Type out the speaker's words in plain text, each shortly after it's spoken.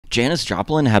Janis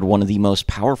Joplin had one of the most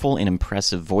powerful and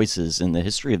impressive voices in the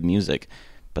history of music,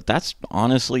 but that's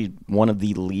honestly one of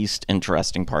the least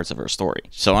interesting parts of her story.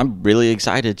 So I'm really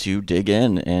excited to dig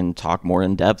in and talk more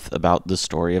in depth about the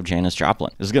story of Janis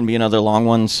Joplin. This is going to be another long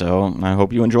one, so I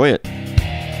hope you enjoy it.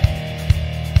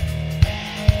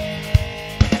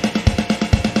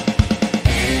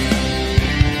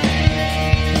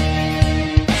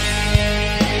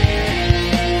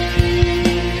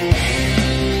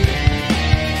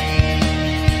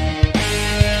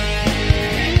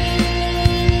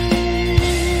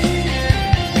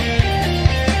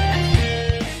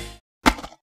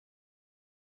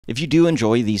 If you do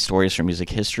enjoy these stories from music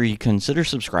history, consider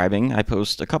subscribing. I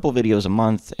post a couple videos a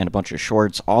month and a bunch of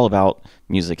shorts all about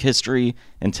music history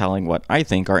and telling what I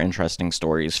think are interesting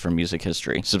stories from music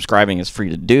history. Subscribing is free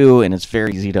to do, and it's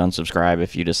very easy to unsubscribe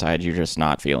if you decide you're just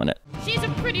not feeling it. She's a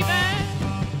pretty man,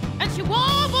 and she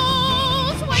wobbles.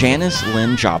 Janis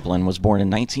Lynn Joplin was born in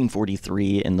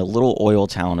 1943 in the little oil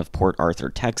town of Port Arthur,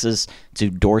 Texas, to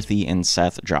Dorothy and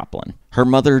Seth Joplin. Her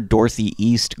mother, Dorothy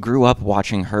East, grew up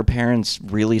watching her parents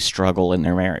really struggle in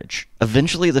their marriage.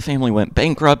 Eventually, the family went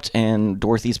bankrupt, and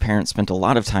Dorothy's parents spent a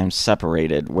lot of time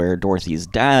separated, where Dorothy's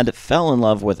dad fell in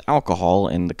love with alcohol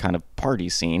in the kind of party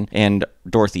scene, and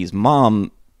Dorothy's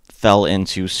mom fell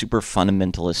into super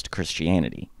fundamentalist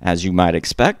Christianity. As you might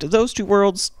expect, those two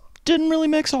worlds didn't really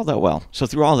mix all that well. So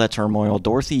through all that turmoil,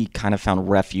 Dorothy kind of found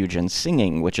refuge in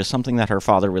singing, which is something that her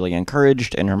father really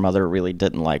encouraged and her mother really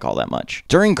didn't like all that much.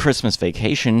 During Christmas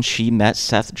vacation, she met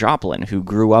Seth Joplin, who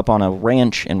grew up on a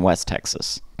ranch in West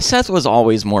Texas. Seth was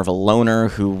always more of a loner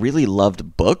who really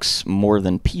loved books more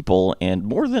than people and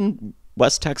more than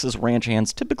West Texas ranch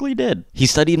hands typically did. He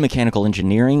studied mechanical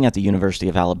engineering at the University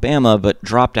of Alabama, but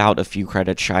dropped out a few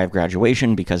credits shy of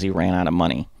graduation because he ran out of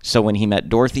money. So when he met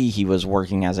Dorothy, he was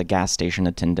working as a gas station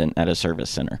attendant at a service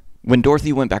center. When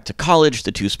Dorothy went back to college,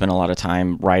 the two spent a lot of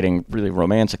time writing really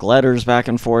romantic letters back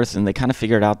and forth, and they kind of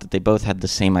figured out that they both had the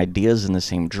same ideas and the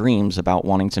same dreams about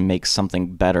wanting to make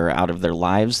something better out of their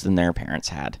lives than their parents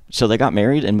had. So they got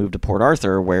married and moved to Port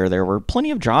Arthur, where there were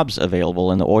plenty of jobs available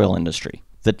in the oil industry.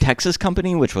 The Texas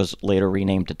company, which was later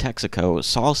renamed to Texaco,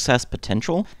 saw Seth's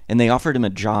potential, and they offered him a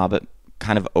job at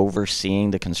kind of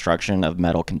overseeing the construction of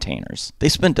metal containers. They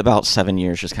spent about 7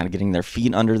 years just kind of getting their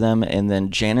feet under them, and then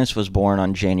Janis was born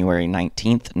on January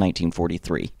 19th,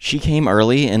 1943. She came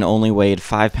early and only weighed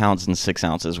 5 pounds and 6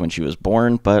 ounces when she was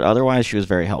born, but otherwise she was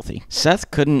very healthy.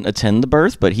 Seth couldn't attend the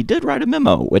birth, but he did write a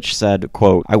memo, which said,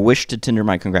 quote, "I wish to tender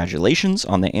my congratulations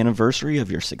on the anniversary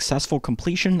of your successful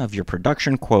completion of your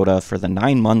production quota for the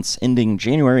 9 months ending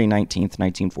January 19th,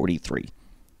 1943.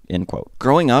 End quote.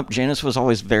 Growing up, Janis was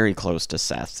always very close to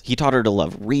Seth. He taught her to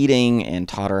love reading and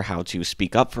taught her how to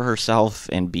speak up for herself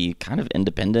and be kind of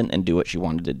independent and do what she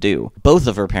wanted to do. Both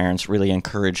of her parents really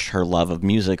encouraged her love of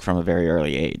music from a very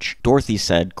early age. Dorothy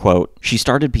said, quote, "She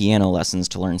started piano lessons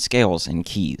to learn scales and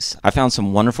keys. I found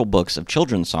some wonderful books of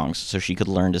children's songs so she could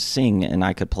learn to sing, and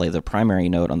I could play the primary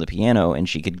note on the piano and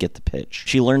she could get the pitch.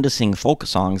 She learned to sing folk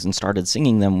songs and started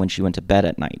singing them when she went to bed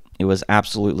at night. It was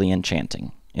absolutely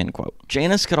enchanting." End quote.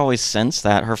 Janis could always sense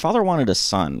that her father wanted a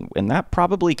son, and that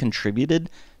probably contributed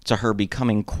to her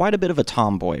becoming quite a bit of a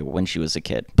tomboy when she was a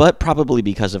kid. But probably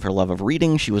because of her love of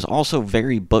reading, she was also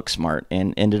very book smart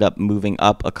and ended up moving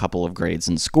up a couple of grades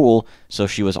in school, so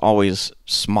she was always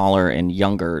smaller and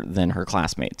younger than her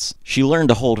classmates. She learned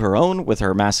to hold her own with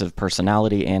her massive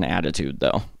personality and attitude,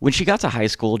 though. When she got to high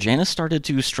school, Janis started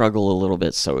to struggle a little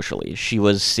bit socially. She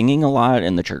was singing a lot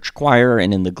in the church choir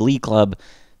and in the glee club,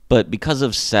 but because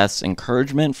of Seth's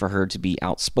encouragement for her to be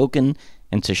outspoken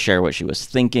and to share what she was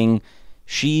thinking,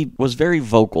 she was very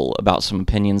vocal about some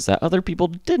opinions that other people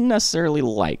didn't necessarily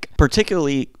like,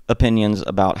 particularly opinions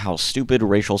about how stupid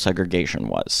racial segregation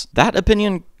was. That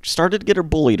opinion started to get her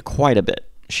bullied quite a bit.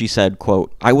 She said,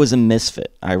 quote, "I was a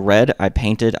misfit. I read, I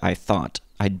painted, I thought.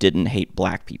 I didn't hate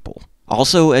black people."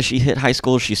 Also, as she hit high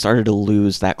school, she started to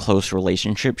lose that close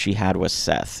relationship she had with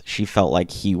Seth. She felt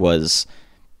like he was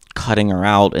cutting her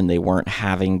out and they weren't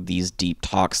having these deep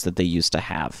talks that they used to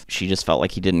have. She just felt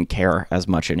like he didn't care as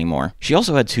much anymore. She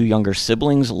also had 2 younger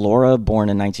siblings, Laura, born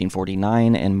in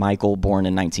 1949, and Michael, born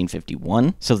in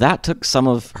 1951. So that took some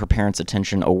of her parents'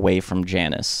 attention away from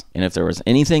Janis. And if there was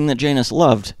anything that Janis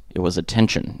loved, it was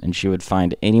attention, and she would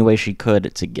find any way she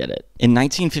could to get it. In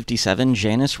 1957,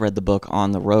 Janis read the book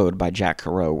On the Road by Jack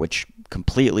Kerouac, which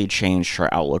completely changed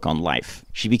her outlook on life.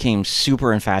 She became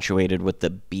super infatuated with the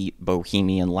beat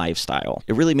bohemian lifestyle.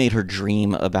 It really made her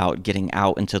dream about getting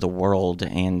out into the world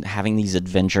and having these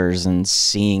adventures and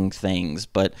seeing things,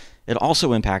 but it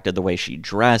also impacted the way she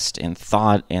dressed and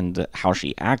thought and how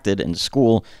she acted in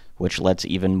school, which led to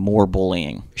even more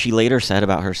bullying. She later said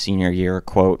about her senior year,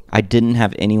 quote, "I didn't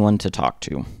have anyone to talk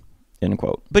to." End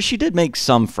quote. But she did make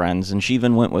some friends, and she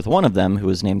even went with one of them, who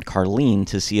was named Carlene,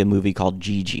 to see a movie called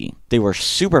Gigi. They were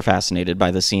super fascinated by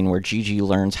the scene where Gigi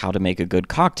learns how to make a good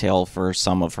cocktail for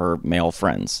some of her male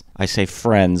friends. I say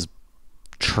friends,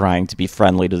 trying to be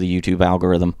friendly to the YouTube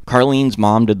algorithm. Carlene's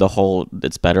mom did the whole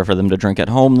 "it's better for them to drink at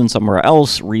home than somewhere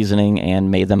else" reasoning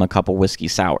and made them a couple whiskey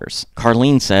sours.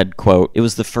 Carlene said, quote, "It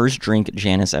was the first drink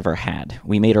Janis ever had.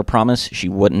 We made her promise she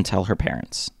wouldn't tell her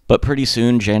parents." But pretty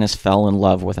soon, Janis fell in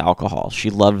love with alcohol. She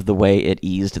loved the way it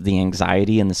eased the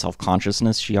anxiety and the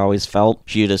self-consciousness she always felt.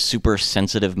 She had a super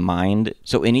sensitive mind,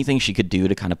 so anything she could do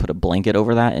to kind of put a blanket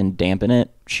over that and dampen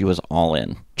it, she was all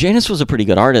in. Janis was a pretty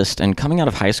good artist, and coming out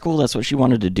of high school, that's what she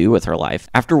wanted to do with her life.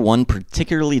 After one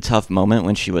particularly tough moment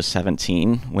when she was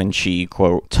 17, when she,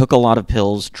 quote, "took a lot of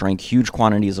pills, drank huge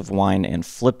quantities of wine, and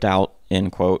flipped out,"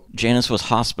 end quote, Janis was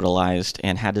hospitalized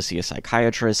and had to see a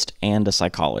psychiatrist and a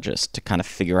psychologist to kind of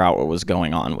figure out what was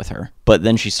going on with her. But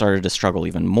then she started to struggle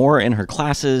even more in her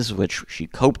classes, which she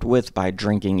coped with by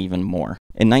drinking even more.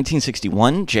 In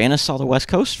 1961, Janis saw the West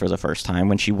Coast for the first time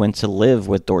when she went to live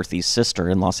with Dorothy's sister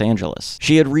in Los Angeles.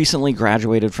 She had recently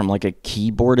graduated from like a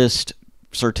keyboardist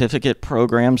certificate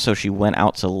program, so she went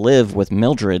out to live with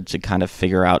Mildred to kind of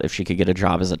figure out if she could get a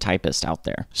job as a typist out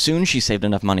there. Soon she saved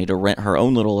enough money to rent her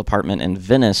own little apartment in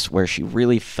Venice, where she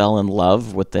really fell in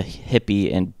love with the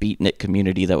hippie and beatnik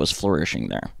community that was flourishing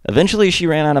there. Eventually she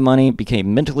ran out of money,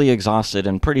 became mentally exhausted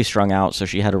and pretty strung out, so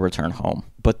she had to return home.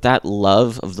 But that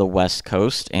love of the West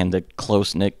Coast and the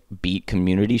close-knit beat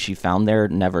community she found there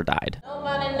never died.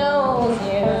 Nobody knows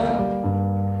you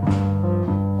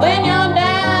when you're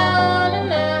down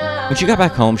and out. When she got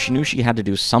back home, she knew she had to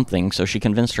do something, so she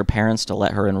convinced her parents to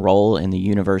let her enroll in the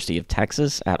University of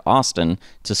Texas at Austin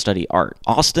to study art.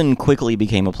 Austin quickly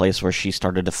became a place where she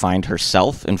started to find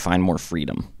herself and find more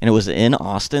freedom. And it was in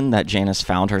Austin that Janis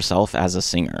found herself as a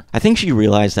singer. I think she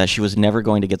realized that she was never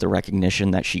going to get the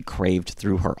recognition that she craved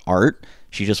through her art.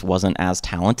 She just wasn't as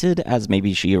talented as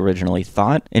maybe she originally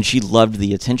thought, and she loved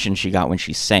the attention she got when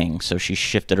she sang, so she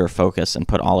shifted her focus and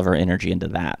put all of her energy into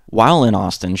that. While in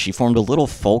Austin, she formed a little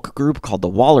folk group called the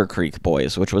Waller Creek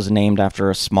Boys, which was named after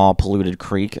a small polluted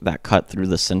creek that cut through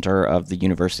the center of the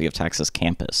University of Texas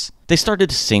campus. They started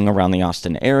to sing around the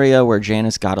Austin area, where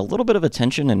Janis got a little bit of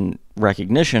attention and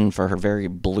recognition for her very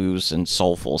blues and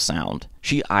soulful sound.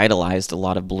 She idolized a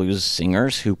lot of blues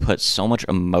singers who put so much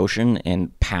emotion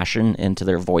and passion into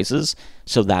their voices,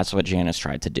 so that's what Janis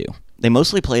tried to do. They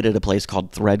mostly played at a place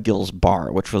called Threadgill's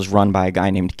Bar, which was run by a guy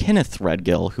named Kenneth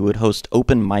Threadgill, who would host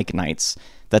open mic nights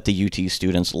that the UT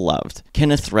students loved.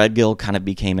 Kenneth Threadgill kind of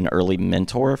became an early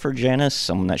mentor for Janis,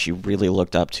 someone that she really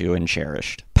looked up to and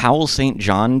cherished. Powell St.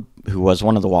 John, who was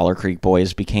one of the Waller Creek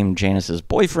Boys, became Janis's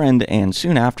boyfriend, and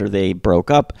soon after they broke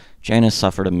up, Janis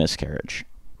suffered a miscarriage,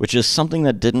 which is something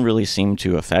that didn't really seem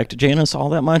to affect Janis all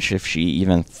that much, if she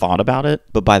even thought about it.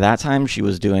 But by that time, she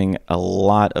was doing a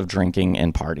lot of drinking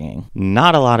and partying.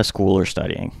 Not a lot of school or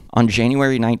studying. On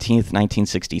January 19th,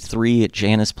 1963,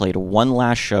 Janis played one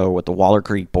last show with the Waller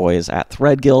Creek Boys at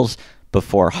Threadgill's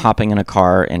before hopping in a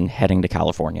car and heading to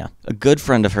California. A good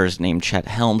friend of hers named Chet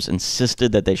Helms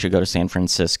insisted that they should go to San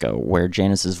Francisco, where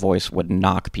Janis's voice would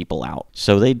knock people out.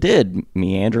 So they did,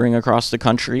 meandering across the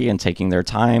country and taking their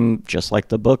time, just like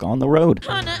the book On the Road.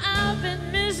 Honey, I've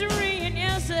been misery and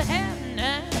yes, I have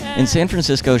now. In San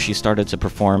Francisco, she started to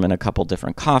perform in a couple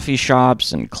different coffee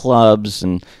shops and clubs,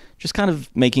 and just kind of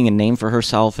making a name for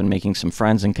herself and making some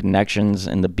friends and connections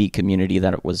in the beat community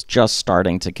that it was just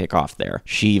starting to kick off there.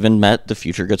 She even met the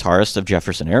future guitarist of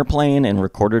Jefferson Airplane and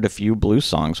recorded a few blues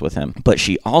songs with him. But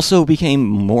she also became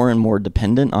more and more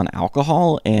dependent on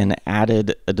alcohol and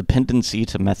added a dependency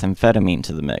to methamphetamine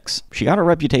to the mix. She got a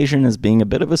reputation as being a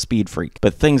bit of a speed freak,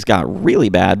 but things got really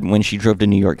bad when she drove to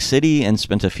New York City and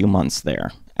spent a few months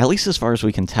there. At least as far as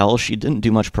we can tell, she didn't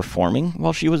do much performing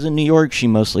while she was in New York. She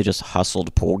mostly just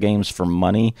hustled pool games for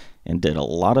money and did a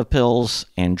lot of pills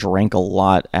and drank a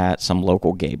lot at some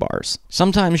local gay bars.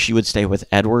 Sometimes she would stay with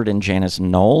Edward and Janis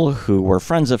Knoll, who were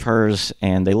friends of hers,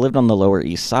 and they lived on the Lower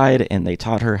East Side, and they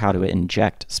taught her how to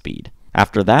inject speed.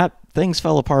 After that, things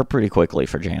fell apart pretty quickly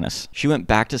for Janis. She went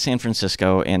back to San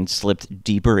Francisco and slipped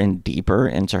deeper and deeper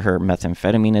into her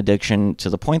methamphetamine addiction, to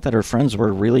the point that her friends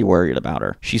were really worried about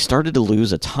her. She started to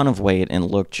lose a ton of weight and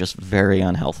looked just very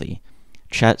unhealthy.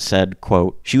 Chet said,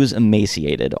 quote, "She was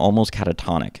emaciated, almost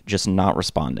catatonic, just not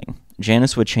responding.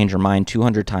 Janis would change her mind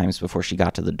 200 times before she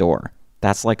got to the door.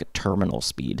 That's like terminal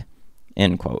speed."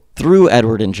 End quote. Through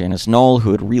Edward and Janis Knoll,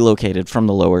 who had relocated from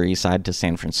the Lower East Side to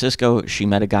San Francisco, she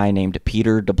met a guy named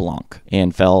Peter DeBlanc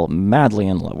and fell madly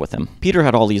in love with him. Peter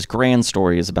had all these grand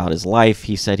stories about his life.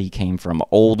 He said he came from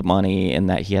old money and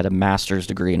that he had a master's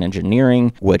degree in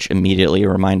engineering, which immediately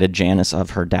reminded Janis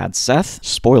of her dad Seth.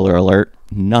 Spoiler alert.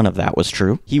 None of that was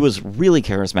true. He was really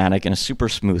charismatic and a super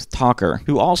smooth talker,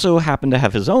 who also happened to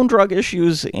have his own drug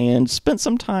issues and spent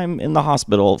some time in the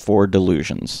hospital for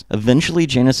delusions. Eventually,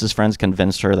 Janis's friends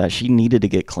convinced her that she needed to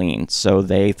get clean, so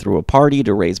they threw a party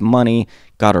to raise money,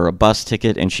 got her a bus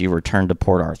ticket, and she returned to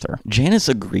Port Arthur. Janis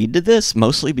agreed to this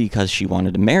mostly because she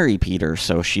wanted to marry Peter,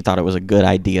 so she thought it was a good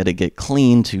idea to get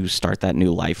clean to start that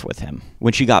new life with him.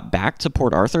 When she got back to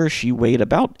Port Arthur, she weighed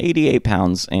about 88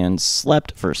 pounds and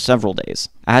slept for several days.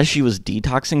 As she was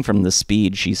detoxing from the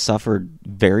speed, she suffered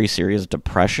very serious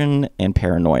depression and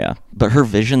paranoia. But her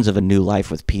visions of a new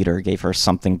life with Peter gave her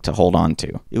something to hold on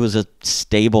to. It was a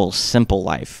stable, simple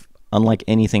life, unlike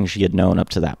anything she had known up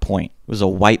to that point. It was a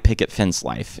white picket fence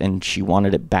life, and she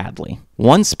wanted it badly.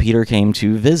 Once Peter came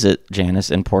to visit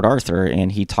Janis in Port Arthur,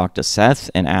 and he talked to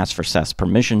Seth and asked for Seth's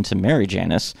permission to marry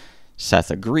Janis.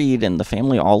 Seth agreed, and the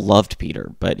family all loved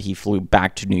Peter, but he flew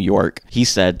back to New York, he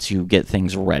said, to get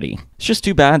things ready. It's just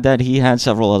too bad that he had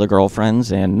several other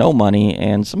girlfriends and no money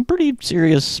and some pretty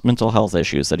serious mental health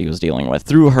issues that he was dealing with.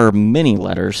 Through her many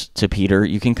letters to Peter,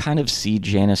 you can kind of see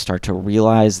Janis start to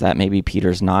realize that maybe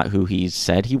Peter's not who he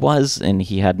said he was, and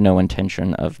he had no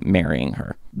intention of marrying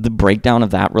her. The breakdown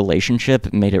of that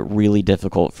relationship made it really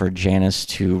difficult for Janis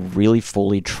to really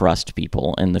fully trust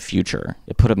people in the future.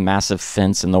 It put a massive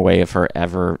fence in the way of her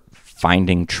ever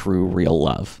finding true, real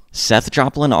love. Seth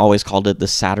Joplin always called it the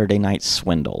Saturday night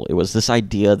swindle. It was this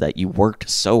idea that you worked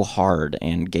so hard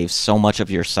and gave so much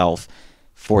of yourself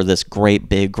for this great,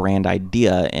 big, grand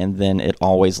idea, and then it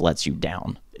always lets you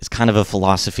down. It's kind of a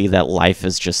philosophy that life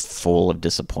is just full of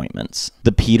disappointments.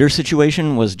 The Peter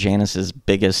situation was Janis's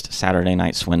biggest Saturday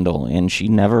night swindle, and she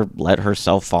never let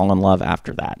herself fall in love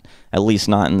after that, at least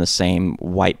not in the same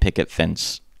white picket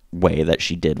fence way that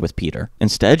she did with Peter.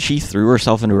 Instead, she threw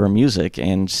herself into her music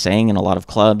and sang in a lot of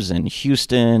clubs in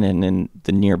Houston and in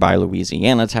the nearby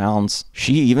Louisiana towns.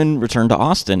 She even returned to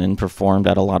Austin and performed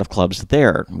at a lot of clubs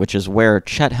there, which is where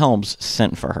Chet Helms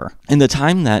sent for her. In the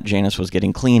time that Janis was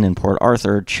getting clean in Port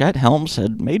Arthur, Chet Helms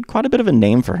had made quite a bit of a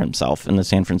name for himself in the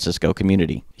San Francisco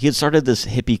community. He had started this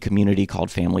hippie community called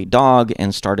Family Dog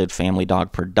and started Family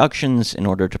Dog Productions in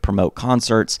order to promote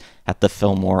concerts at the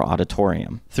Fillmore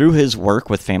Auditorium. Through his work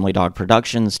with Family Dog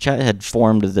Productions, Chet had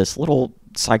formed this little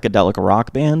psychedelic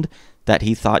rock band that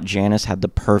he thought Janis had the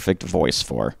perfect voice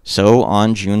for. So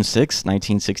on June 6,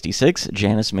 1966,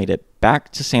 Janis made it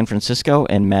back to San Francisco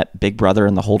and met Big Brother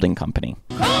and the Holding Company.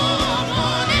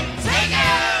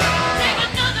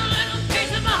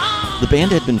 The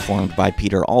band had been formed by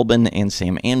Peter Albin and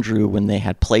Sam Andrew when they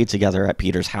had played together at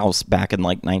Peter's house back in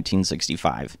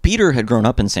 1965. Peter had grown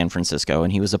up in San Francisco,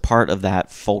 and he was a part of that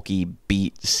folky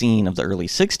beat scene of the early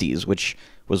 60s, which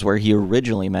was where he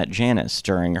originally met Janis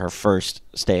during her first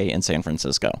stay in San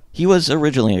Francisco. He was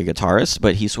originally a guitarist,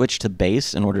 but he switched to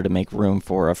bass in order to make room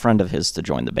for a friend of his to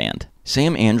join the band.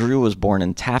 Sam Andrew was born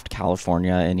in Taft,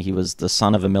 California, and he was the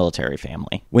son of a military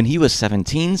family. When he was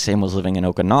 17, Sam was living in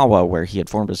Okinawa, where he had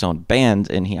formed his own band,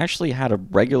 and he actually had a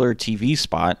regular TV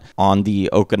spot on the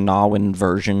Okinawan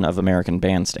version of American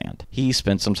Bandstand. He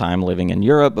spent some time living in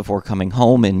Europe before coming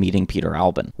home and meeting Peter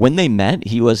Albin. When they met,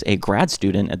 he was a grad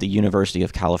student at the University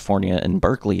of California in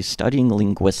Berkeley studying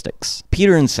linguistics.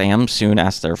 Peter and Sam soon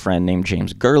asked their friend named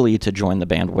James Gurley to join the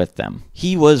band with them.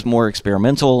 He was more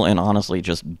experimental and honestly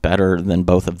just better than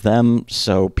both of them,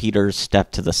 so Peter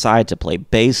stepped to the side to play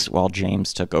bass while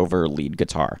James took over lead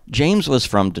guitar. James was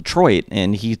from Detroit,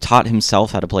 and he taught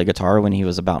himself how to play guitar when he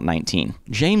was about 19.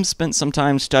 James spent some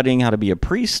time studying how to be a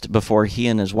priest before he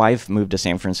and his wife moved to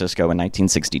San Francisco in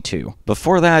 1962.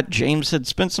 Before that, James had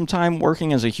spent some time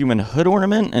working as a human hood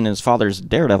ornament in his father's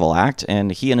Daredevil act,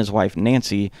 and he and his wife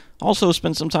Nancy also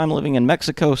spent some time living in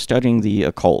Mexico studying the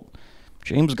occult.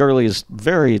 James Gurley is a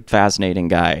very fascinating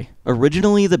guy.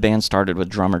 Originally, the band started with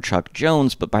drummer Chuck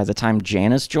Jones, but by the time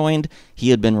Janis joined, he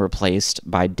had been replaced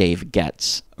by Dave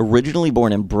Getz. Originally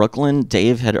born in Brooklyn,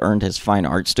 Dave had earned his fine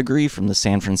arts degree from the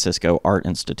San Francisco Art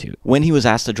Institute. When he was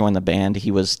asked to join the band,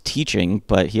 he was teaching,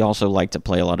 but he also liked to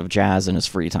play a lot of jazz in his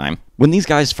free time. When these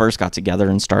guys first got together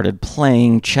and started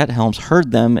playing, Chet Helms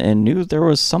heard them and knew there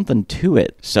was something to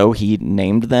it. So he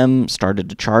named them, started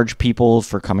to charge people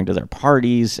for coming to their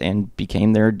parties, and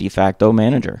became their de facto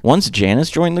manager. Once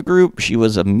Janis joined the group, group, she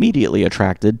was immediately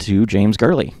attracted to James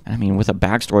Gurley. I mean, with a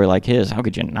backstory like his, how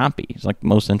could you not be? He's like the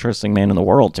most interesting man in the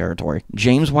world territory.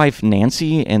 James' wife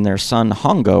Nancy and their son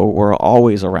Hongo were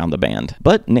always around the band.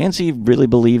 But Nancy really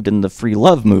believed in the free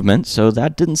love movement, so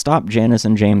that didn't stop Janis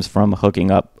and James from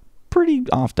hooking up pretty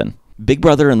often. Big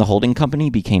Brother and the Holding Company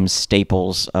became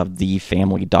staples of the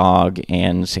family dog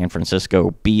and San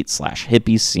Francisco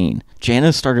beat/hippie scene.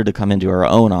 Janis started to come into her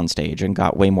own on stage and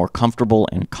got way more comfortable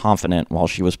and confident while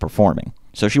she was performing.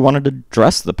 So she wanted to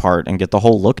dress the part and get the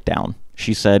whole look down.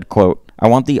 She said, quote, "I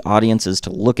want the audiences to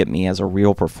look at me as a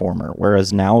real performer,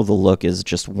 whereas now the look is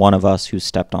just one of us who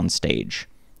stepped on stage."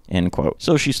 End quote.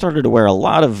 So she started to wear a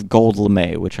lot of gold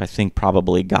lame, which I think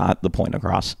probably got the point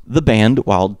across. The band,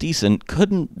 while decent,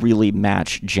 couldn't really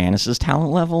match Janis's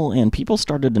talent level, and people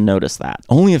started to notice that.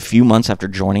 Only a few months after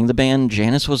joining the band,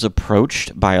 Janis was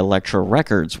approached by Elektra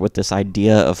Records with this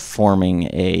idea of forming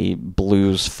a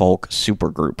blues folk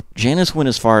supergroup. Janis went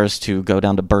as far as to go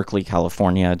down to Berkeley,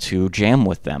 California to jam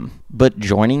with them. But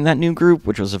joining that new group,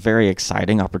 which was a very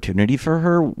exciting opportunity for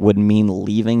her, would mean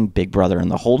leaving Big Brother and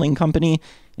the Holding Company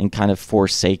and kind of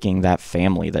forsaking that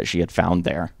family that she had found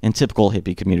there. In typical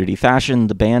hippie community fashion,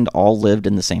 the band all lived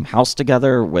in the same house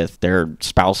together with their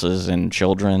spouses and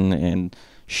children and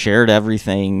shared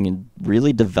everything and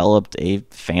really developed a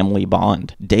family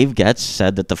bond. Dave Getz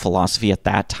said that the philosophy at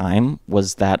that time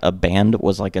was that a band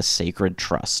was like a sacred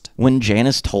trust. When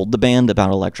Janis told the band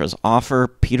about Elektra's offer,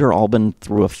 Peter Albin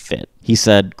threw a fit. He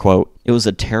said, quote, "It was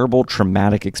a terrible,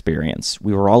 traumatic experience.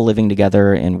 We were all living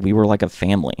together and we were like a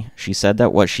family. She said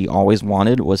that what she always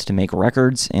wanted was to make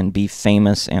records and be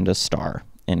famous and a star."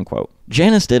 End quote.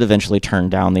 Janis did eventually turn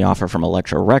down the offer from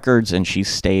Elektra Records, and she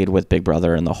stayed with Big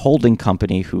Brother and the Holding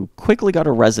Company, who quickly got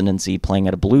a residency playing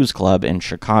at a blues club in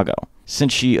Chicago.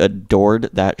 Since she adored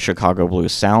that Chicago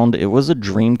blues sound, it was a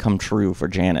dream come true for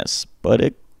Janis, but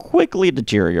it quickly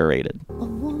deteriorated. A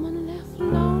woman left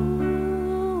lonely.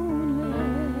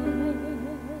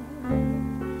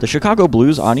 The Chicago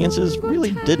blues audiences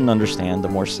really didn't understand the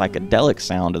more psychedelic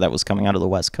sound that was coming out of the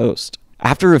West Coast.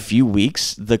 After a few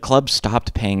weeks, the club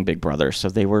stopped paying Big Brother, so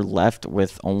they were left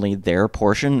with only their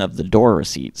portion of the door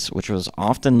receipts, which was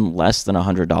often less than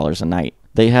 $100 a night.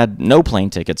 They had no plane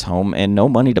tickets home and no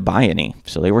money to buy any,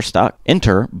 so they were stuck.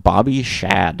 Enter Bobby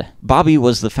Shad. Bobby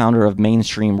was the founder of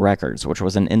Mainstream Records, which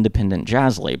was an independent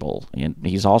jazz label, and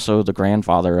he's also the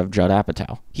grandfather of Judd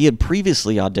Apatow. He had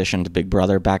previously auditioned Big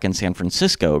Brother back in San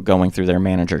Francisco, going through their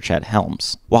manager Chet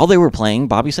Helms. While they were playing,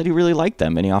 Bobby said he really liked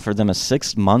them, and he offered them a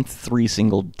 6-month,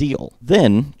 3-single deal.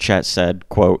 Then, Chet said,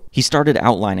 quote, he started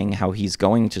outlining how he's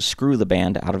going to screw the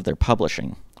band out of their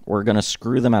publishing. We're going to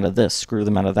screw them out of this, screw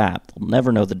them out of that. They'll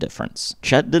never know the difference.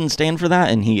 Chet didn't stand for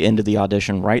that, and he ended the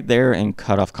audition right there and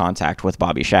cut off contact with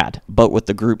Bobby Shad. But with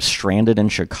the group stranded in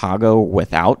Chicago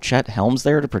without Chet Helms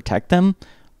there to protect them,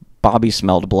 Bobby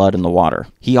smelled blood in the water.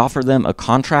 He offered them a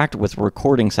contract with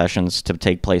recording sessions to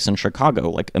take place in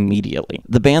Chicago, like immediately.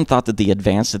 The band thought that the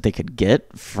advance that they could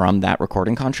get from that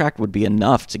recording contract would be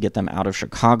enough to get them out of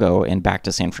Chicago and back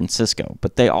to San Francisco,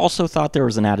 but they also thought there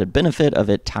was an added benefit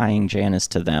of it tying Janis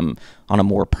to them on a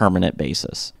more permanent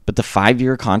basis. But the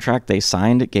 5-year contract they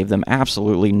signed gave them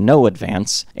absolutely no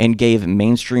advance and gave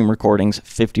Mainstream Recordings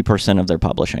 50% of their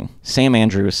publishing. Sam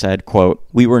Andrews said, quote,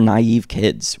 "We were naive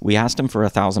kids. We asked him for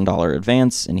 $1,000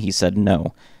 advance and he said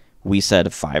no. We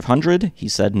said 500. He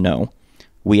said no.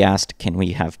 We asked, can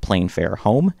we have plane fare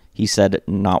home? He said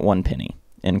not one penny."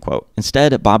 End quote.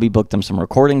 Instead, Bobby booked them some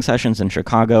recording sessions in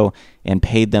Chicago and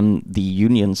paid them the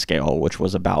union scale, which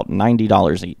was about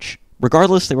 $90 each.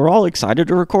 Regardless, they were all excited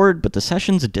to record, but the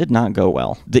sessions did not go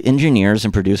well. The engineers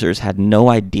and producers had no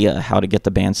idea how to get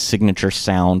the band's signature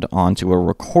sound onto a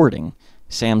recording.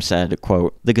 Sam said,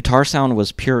 quote, "The guitar sound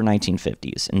was pure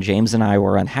 1950s, and James and I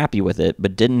were unhappy with it,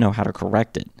 but didn't know how to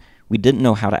correct it. We didn't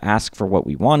know how to ask for what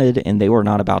we wanted, and they were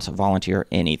not about to volunteer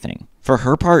anything." For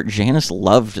her part, Janis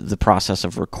loved the process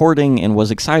of recording and was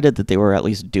excited that they were at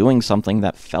least doing something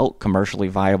that felt commercially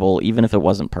viable, even if it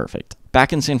wasn't perfect.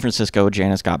 Back in San Francisco,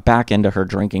 Janis got back into her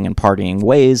drinking and partying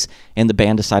ways, and the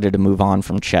band decided to move on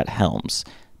from Chet Helms.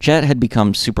 Chet had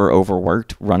become super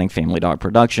overworked running Family Dog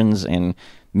Productions and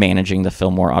managing the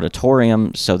Fillmore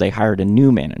Auditorium, so they hired a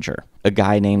new manager, a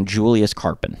guy named Julius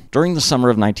Carpin. During the summer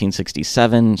of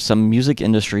 1967, some music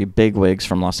industry bigwigs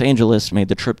from Los Angeles made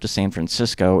the trip to San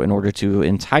Francisco in order to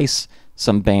entice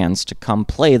some bands to come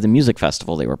play the music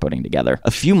festival they were putting together.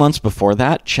 A few months before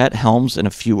that, Chet Helms and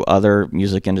a few other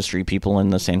music industry people in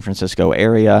the San Francisco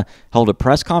area held a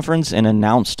press conference and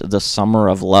announced the Summer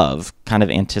of Love, kind of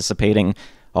anticipating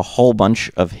a whole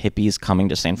bunch of hippies coming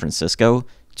to San Francisco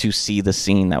to see the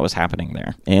scene that was happening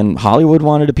there. And Hollywood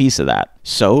wanted a piece of that.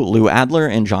 So Lou Adler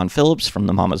and John Phillips from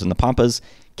the Mamas and the Papas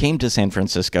came to San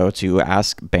Francisco to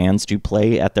ask bands to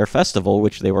play at their festival,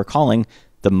 which they were calling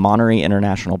the Monterey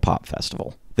International Pop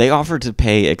Festival. They offered to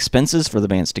pay expenses for the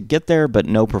bands to get there, but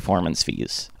no performance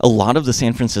fees. A lot of the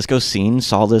San Francisco scene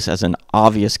saw this as an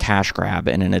obvious cash grab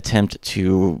and an attempt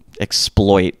to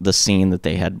exploit the scene that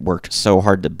they had worked so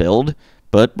hard to build,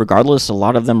 but regardless, a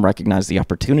lot of them recognized the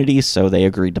opportunity, so they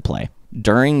agreed to play.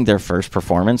 During their first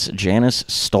performance, Janis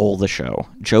stole the show.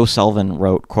 Joe Sullivan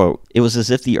wrote, quote, "It was as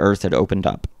if the earth had opened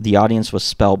up. The audience was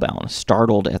spellbound,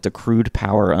 startled at the crude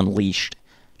power unleashed.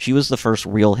 She was the first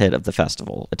real hit of the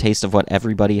festival, a taste of what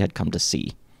everybody had come to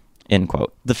see." End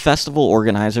quote. The festival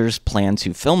organizers planned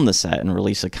to film the set and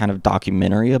release a kind of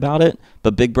documentary about it,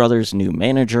 but Big Brother's new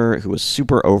manager, who was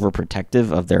super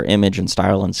overprotective of their image and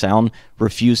style and sound,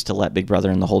 refused to let Big Brother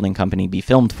and the holding company be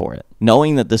filmed for it.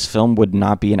 Knowing that this film would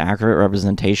not be an accurate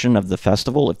representation of the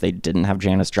festival if they didn't have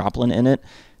Janis Joplin in it,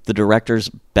 the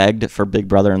directors begged for Big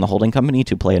Brother and the holding company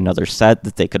to play another set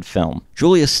that they could film.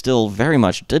 Julia still very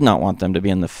much did not want them to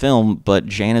be in the film, but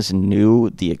Janis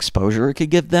knew the exposure it could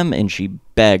give them, and she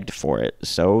begged for it.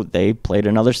 So they played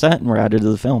another set and were added to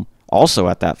the film. Also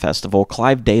at that festival,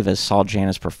 Clive Davis saw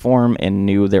Janis perform and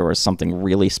knew there was something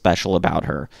really special about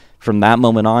her. From that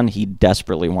moment on, he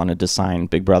desperately wanted to sign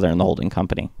Big Brother and the holding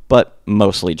company, but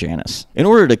mostly Janis. In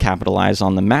order to capitalize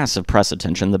on the massive press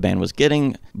attention the band was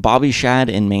getting, Bobby Shad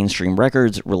and Mainstream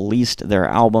Records released their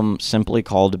album simply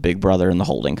called Big Brother and the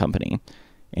Holding Company.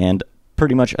 And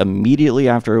pretty much immediately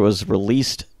after it was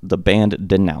released, the band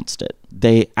denounced it.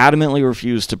 They adamantly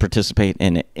refused to participate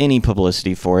in any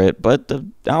publicity for it, but the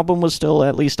album was still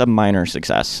at least a minor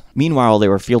success. Meanwhile, they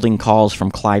were fielding calls from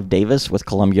Clive Davis with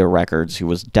Columbia Records, who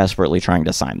was desperately trying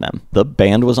to sign them. The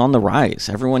band was on the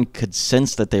rise. Everyone could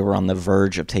sense that they were on the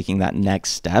verge of taking that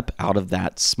next step out of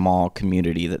that small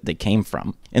community that they came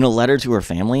from. In a letter to her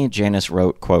family, Janis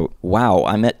wrote, quote, "Wow,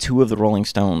 I met 2 of the Rolling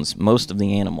Stones, most of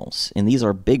the Animals, and these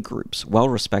are big groups,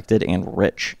 well-respected and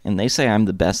rich, and they say I'm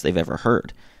the best they've ever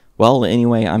heard. Well,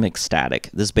 anyway, I'm ecstatic.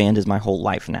 This band is my whole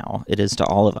life now. It is to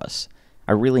all of us.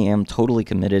 I really am totally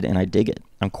committed and I dig it.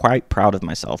 I'm quite proud of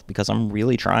myself because I'm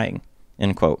really trying."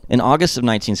 End quote. In August of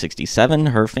 1967,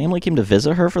 her family came to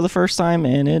visit her for the first time,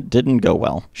 and it didn't go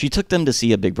well. She took them to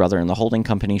see a Big Brother and the Holding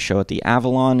Company show at the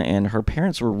Avalon, and her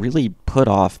parents were really put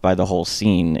off by the whole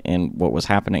scene and what was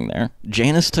happening there.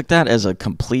 Janis took that as a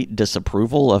complete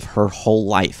disapproval of her whole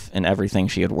life and everything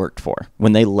she had worked for.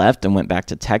 When they left and went back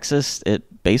to Texas, it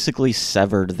basically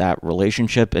severed that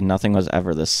relationship, and nothing was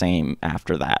ever the same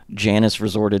after that. Janis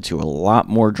resorted to a lot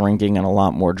more drinking and a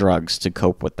lot more drugs to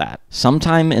cope with that.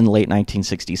 Sometime in late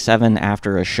 1967,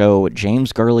 after a show,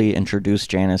 James Gurley introduced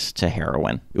Janis to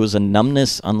heroin. It was a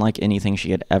numbness unlike anything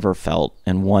she had ever felt,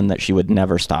 and one that she would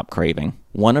never stop craving.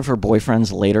 One of her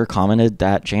boyfriends later commented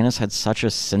that Janis had such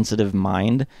a sensitive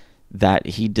mind that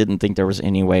he didn't think there was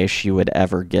any way she would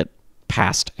ever get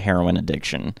past heroin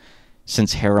addiction,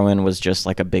 since heroin was just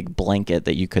like a big blanket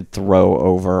that you could throw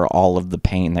over all of the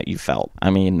pain that you felt. I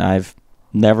mean, I've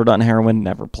never done heroin,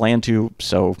 never planned to,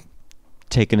 so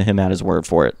taking him at his word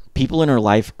for it. People in her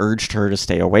life urged her to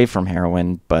stay away from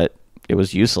heroin, but it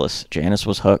was useless. Janis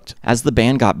was hooked. As the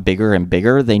band got bigger and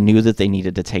bigger, they knew that they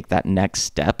needed to take that next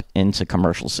step into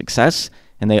commercial success,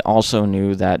 and they also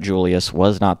knew that Julius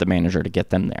was not the manager to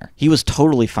get them there. He was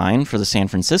totally fine for the San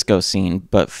Francisco scene,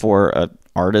 but for a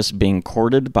artist being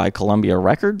courted by Columbia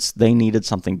Records, they needed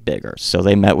something bigger. So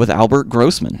they met with Albert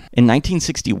Grossman. In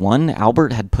 1961,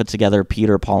 Albert had put together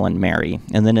Peter, Paul, and Mary,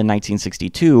 and then in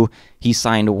 1962, he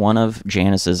signed one of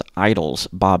Janis's idols,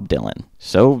 Bob Dylan.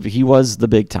 So he was the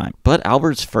big time. But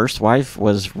Albert's first wife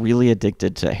was really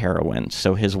addicted to heroin,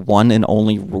 so his one and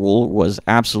only rule was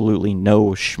absolutely no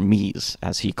schmees,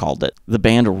 as he called it. The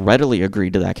band readily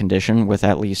agreed to that condition, with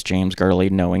at least James Gurley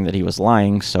knowing that he was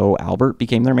lying, so Albert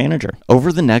became their manager.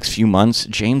 Over the next few months,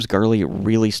 James Gurley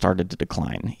really started to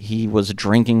decline. He was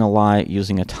drinking a lot,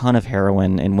 using a ton of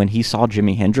heroin, and when he saw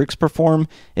Jimi Hendrix perform,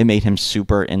 it made him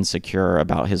super insecure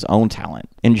about his own talent.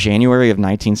 In January of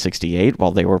 1968,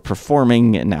 while they were performing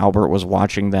and Albert was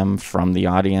watching them from the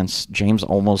audience, James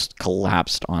almost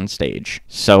collapsed on stage.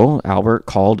 So Albert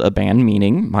called a band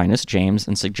meeting, minus James,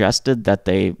 and suggested that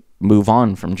they move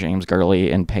on from James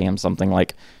Gurley and pay him something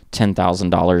like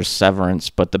 $10,000 severance,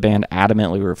 but the band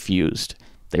adamantly refused.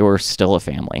 They were still a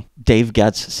family. Dave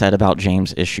Getz said about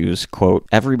James' issues, quote,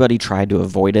 "Everybody tried to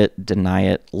avoid it, deny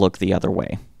it, look the other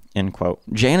way. End quote.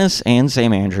 Janis and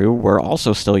Sam Andrew were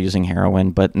also still using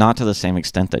heroin, but not to the same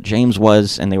extent that James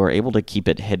was, and they were able to keep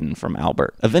it hidden from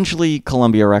Albert. Eventually,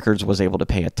 Columbia Records was able to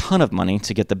pay a ton of money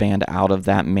to get the band out of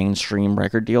that mainstream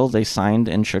record deal they signed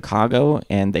in Chicago,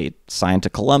 and they signed to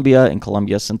Columbia, and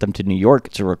Columbia sent them to New York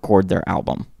to record their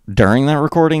album. During that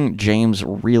recording, James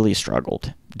really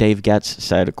struggled. Dave Getz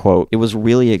said, quote, "It was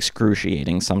really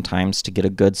excruciating sometimes to get a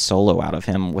good solo out of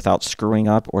him without screwing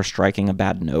up or striking a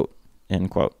bad note." End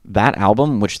quote. That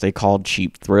album, which they called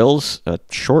Cheap Thrills, a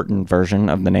shortened version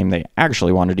of the name they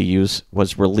actually wanted to use,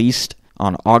 was released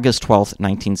on August 12th,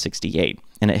 1968,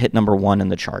 and it hit number 1 in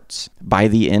the charts. By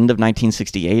the end of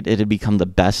 1968, it had become the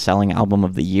best-selling album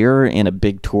of the year, and a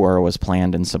big tour was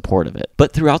planned in support of it.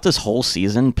 But throughout this whole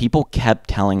season, people kept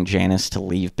telling Janis to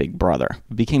leave Big Brother.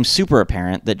 It became super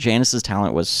apparent that Janis's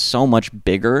talent was so much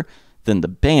bigger than the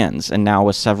band's, and now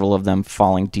with several of them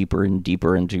falling deeper and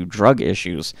deeper into drug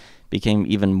issues, became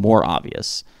even more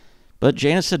obvious. But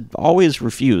Janis had always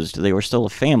refused. They were still a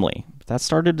family. That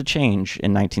started to change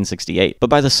in 1968. But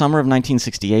by the summer of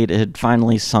 1968, it had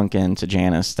finally sunk into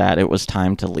Janis that it was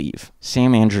time to leave.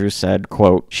 Sam Andrews said,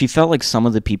 quote, "She felt like some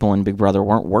of the people in Big Brother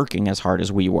weren't working as hard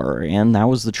as we were, and that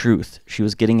was the truth. She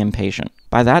was getting impatient."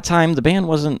 By that time, the band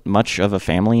wasn't much of a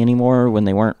family anymore. When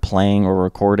they weren't playing or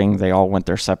recording, they all went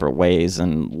their separate ways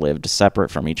and lived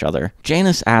separate from each other.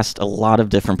 Janis asked a lot of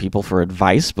different people for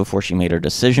advice before she made her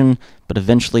decision, but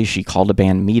eventually she called a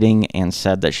band meeting and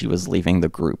said that she was leaving the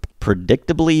group.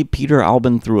 Predictably, Peter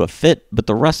Albin threw a fit, but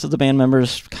the rest of the band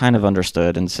members kind of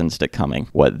understood and sensed it coming.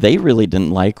 What they really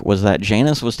didn't like was that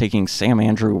Janis was taking Sam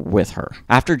Andrew with her.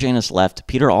 After Janis left,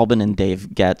 Peter Albin and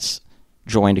Dave Getz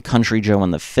joined Country Joe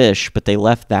and the Fish, but they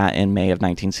left that in May of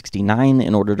 1969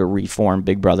 in order to reform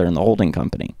Big Brother and the Holding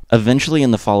Company. Eventually,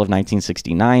 in the fall of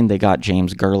 1969, they got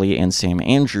James Gurley and Sam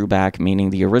Andrew back,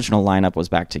 meaning the original lineup was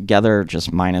back together,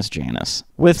 just minus Janis.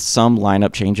 With some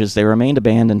lineup changes, they remained a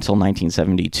band until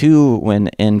 1972, when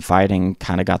infighting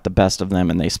kind of got the best of them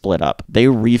and they split up. They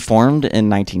reformed in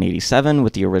 1987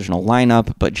 with the original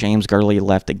lineup, but James Gurley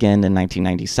left again in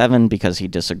 1997 because he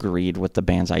disagreed with the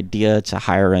band's idea to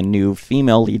hire a new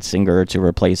female lead singer to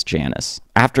replace Janis.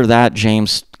 After that,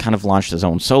 James kind of launched his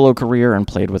own solo career and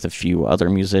played with a few other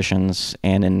musicians,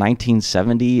 and in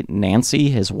 1970, Nancy,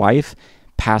 his wife,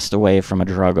 passed away from a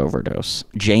drug overdose.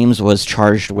 James was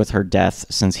charged with her death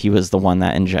since he was the one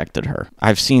that injected her.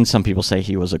 I've seen some people say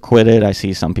he was acquitted. I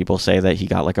see some people say that he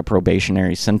got like a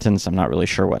probationary sentence. I'm not really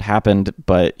sure what happened,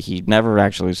 but he never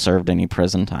actually served any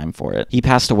prison time for it. He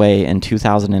passed away in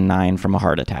 2009 from a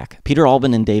heart attack. Peter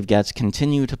Albin and Dave Getz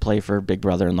continue to play for Big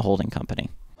Brother and the Holding Company.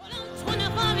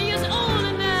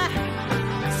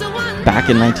 Back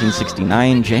in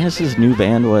 1969, Janis's new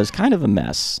band was kind of a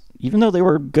mess. Even though they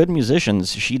were good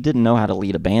musicians, she didn't know how to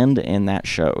lead a band, and that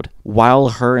showed. While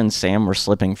her and Sam were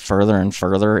slipping further and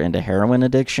further into heroin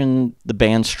addiction, the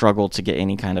band struggled to get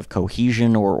any kind of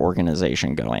cohesion or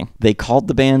organization going. They called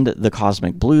the band the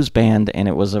Cosmic Blues Band, and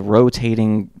it was a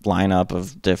rotating lineup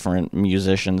of different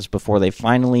musicians before they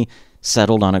finally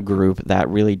settled on a group that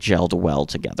really gelled well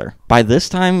together. By this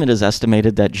time, it is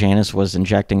estimated that Janis was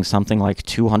injecting something like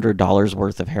 $200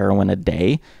 worth of heroin a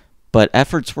day, but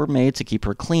efforts were made to keep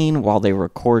her clean while they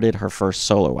recorded her first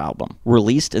solo album.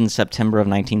 Released in September of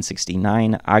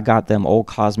 1969, I Got Them Old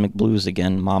Cosmic Blues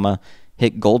Again, Mama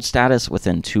hit gold status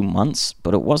within 2 months,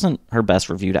 but it wasn't her best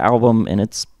reviewed album, and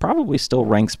it's probably still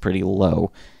ranks pretty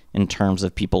low in terms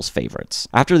of people's favorites.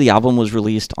 After the album was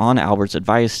released, on Albert's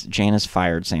advice, Janis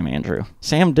fired Sam Andrew.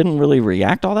 Sam didn't really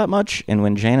react all that much, and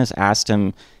when Janis asked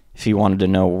him if he wanted to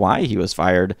know why he was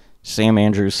fired, Sam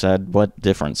Andrews said, "What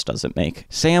difference does it make?"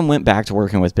 Sam went back to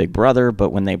working with Big Brother,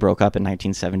 but when they broke up in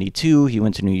 1972, he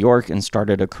went to New York and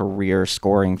started a career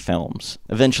scoring films.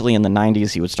 Eventually, in the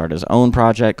 90s, he would start his own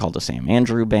project called the Sam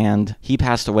Andrew Band. He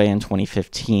passed away in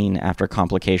 2015 after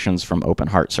complications from open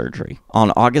heart surgery.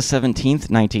 On August 17th,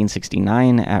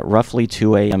 1969, at roughly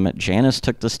 2 a.m., Janis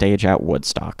took the stage at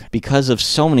Woodstock. Because of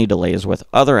so many delays with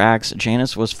other acts,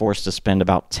 Janis was forced to spend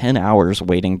about 10 hours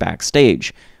waiting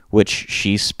backstage, which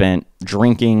she spent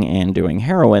drinking and doing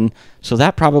heroin, so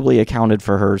that probably accounted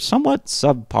for her somewhat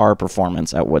subpar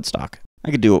performance at Woodstock.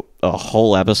 I could do a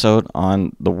whole episode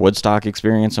on the Woodstock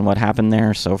experience and what happened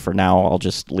there, so for now I'll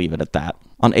just leave it at that.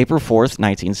 On April 4th,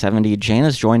 1970,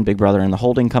 Janis joined Big Brother and the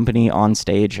Holding Company on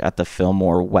stage at the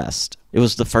Fillmore West. It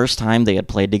was the first time they had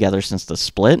played together since the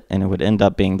split, and it would end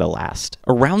up being the last.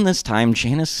 Around this time,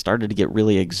 Janis started to get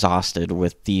really exhausted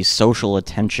with the social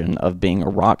attention of being a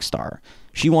rock star.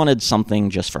 She wanted something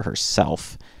just for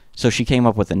herself. So she came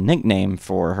up with a nickname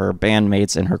for her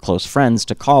bandmates and her close friends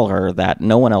to call her that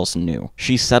no one else knew.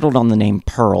 She settled on the name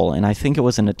Pearl, and I think it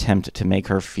was an attempt to make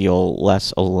her feel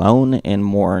less alone and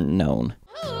more known.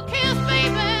 Who cares,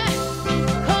 baby?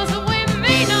 'Cause we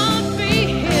may not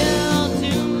be here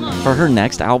tomorrow. For her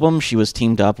next album, she was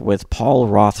teamed up with Paul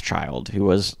Rothchild, who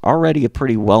was already a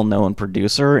pretty well-known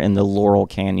producer in the Laurel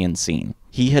Canyon scene.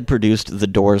 He had produced The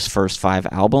Doors' first 5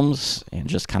 albums, and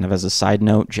just kind of as a side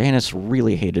note, Janis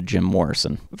really hated Jim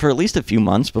Morrison. For at least a few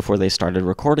months before they started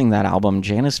recording that album,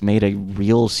 Janis made a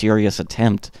real serious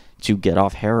attempt to get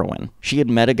off heroin. She had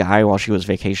met a guy while she was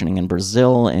vacationing in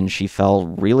Brazil, and she fell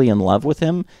really in love with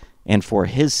him, and for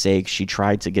his sake, she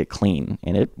tried to get clean,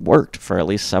 and it worked for at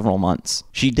least several months.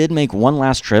 She did make one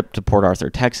last trip to Port Arthur,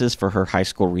 Texas for her high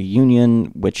school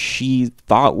reunion, which she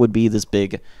thought would be this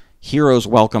big hero's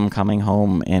welcome coming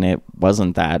home, and it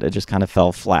wasn't that. It just kind of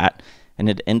fell flat, and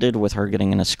it ended with her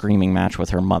getting in a screaming match with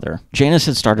her mother. Janis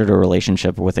had started a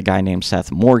relationship with a guy named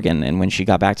Seth Morgan, and when she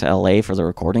got back to LA for the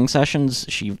recording sessions,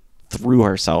 she threw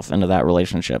herself into that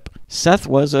relationship. Seth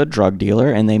was a drug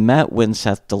dealer, and they met when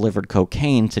Seth delivered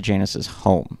cocaine to Janis's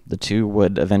home. The two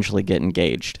would eventually get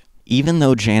engaged. Even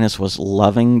though Janis was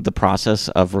loving the process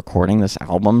of recording this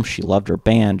album, she loved her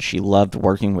band, she loved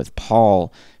working with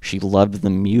Paul, she loved the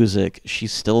music, she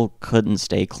still couldn't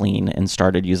stay clean and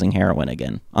started using heroin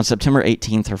again. On September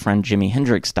 18th, her friend Jimi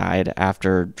Hendrix died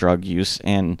after drug use,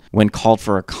 and when called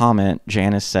for a comment,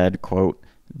 Janis said, quote,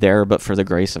 "There, but for the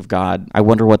grace of God, I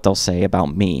wonder what they'll say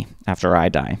about me after I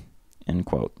die." End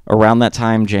quote. Around that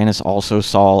time, Janis also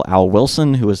saw Al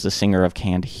Wilson, who was the singer of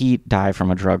Canned Heat, die from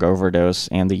a drug overdose,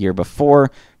 and the year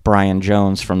before, Brian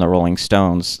Jones from the Rolling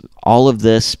Stones. All of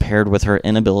this, paired with her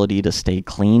inability to stay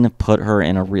clean, put her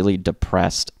in a really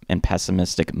depressed and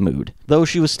pessimistic mood, though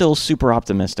she was still super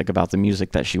optimistic about the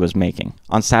music that she was making.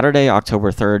 On Saturday,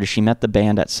 October 3rd, she met the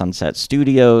band at Sunset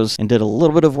Studios and did a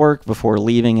little bit of work before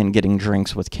leaving and getting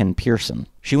drinks with Ken Pearson.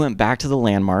 She went back to the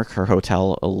Landmark, her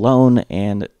hotel, alone,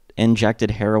 and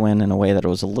injected heroin in a way that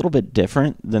was a little bit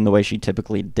different than the way she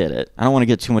typically did it. I don't want to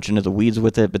get too much into the weeds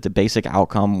with it, but the basic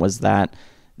outcome was that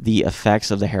the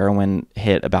effects of the heroin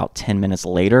hit about 10 minutes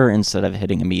later instead of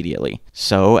hitting immediately.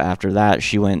 So after that,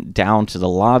 she went down to the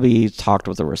lobby, talked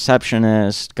with the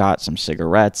receptionist, got some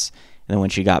cigarettes, and then when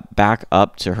she got back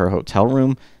up to her hotel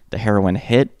room, the heroin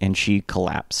hit and she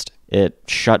collapsed. It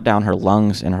shut down her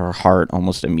lungs and her heart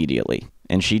almost immediately.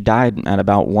 And she died at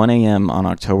about 1 a.m. on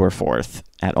October 4th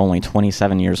at only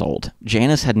 27 years old.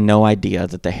 Janis had no idea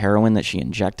that the heroin that she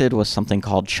injected was something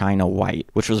called China White,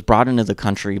 which was brought into the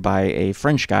country by a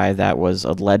French guy that was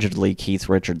allegedly Keith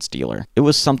Richards' dealer. It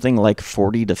was something like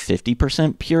 40 to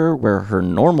 50% pure, where her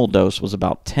normal dose was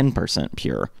about 10%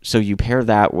 pure. So you pair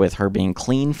that with her being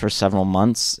clean for several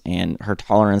months, and her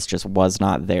tolerance just was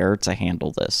not there to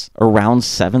handle this. Around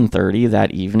 7:30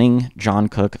 that evening, John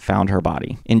Cook found her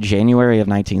body. In January of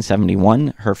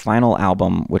 1971, her final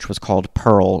album, which was called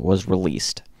Pearl, was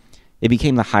released. It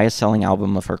became the highest-selling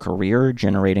album of her career,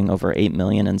 generating over $8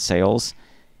 million in sales,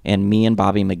 and Me and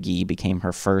Bobby McGee became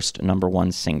her first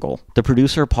 #1 single. The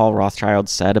producer Paul Rothchild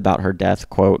said about her death,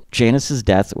 quote, "Janis's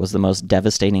death was the most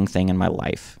devastating thing in my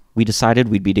life. We decided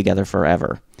we'd be together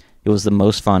forever. It was the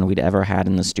most fun we'd ever had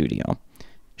in the studio.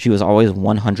 She was always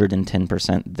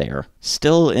 110% there."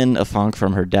 Still in a funk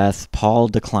from her death, Paul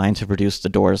declined to produce The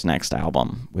Doors' next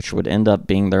album, which would end up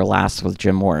being their last with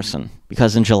Jim Morrison.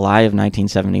 Because in July of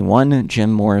 1971,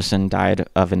 Jim Morrison died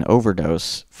of an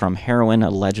overdose from heroin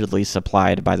allegedly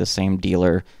supplied by the same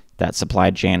dealer that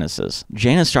supplied Janis's.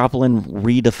 Janis Joplin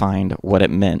redefined what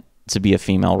it meant to be a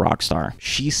female rock star.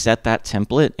 She set that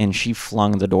template and she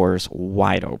flung the doors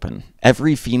wide open.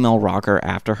 Every female rocker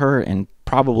after her, and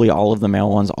probably all of the male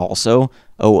ones also,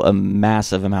 owe a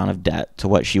massive amount of debt to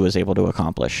what she was able to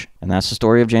accomplish. And that's the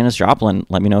story of Janis Joplin.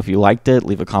 Let me know if you liked it.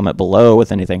 Leave a comment below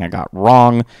with anything I got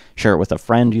wrong. Share it with a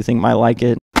friend you think might like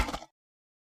it.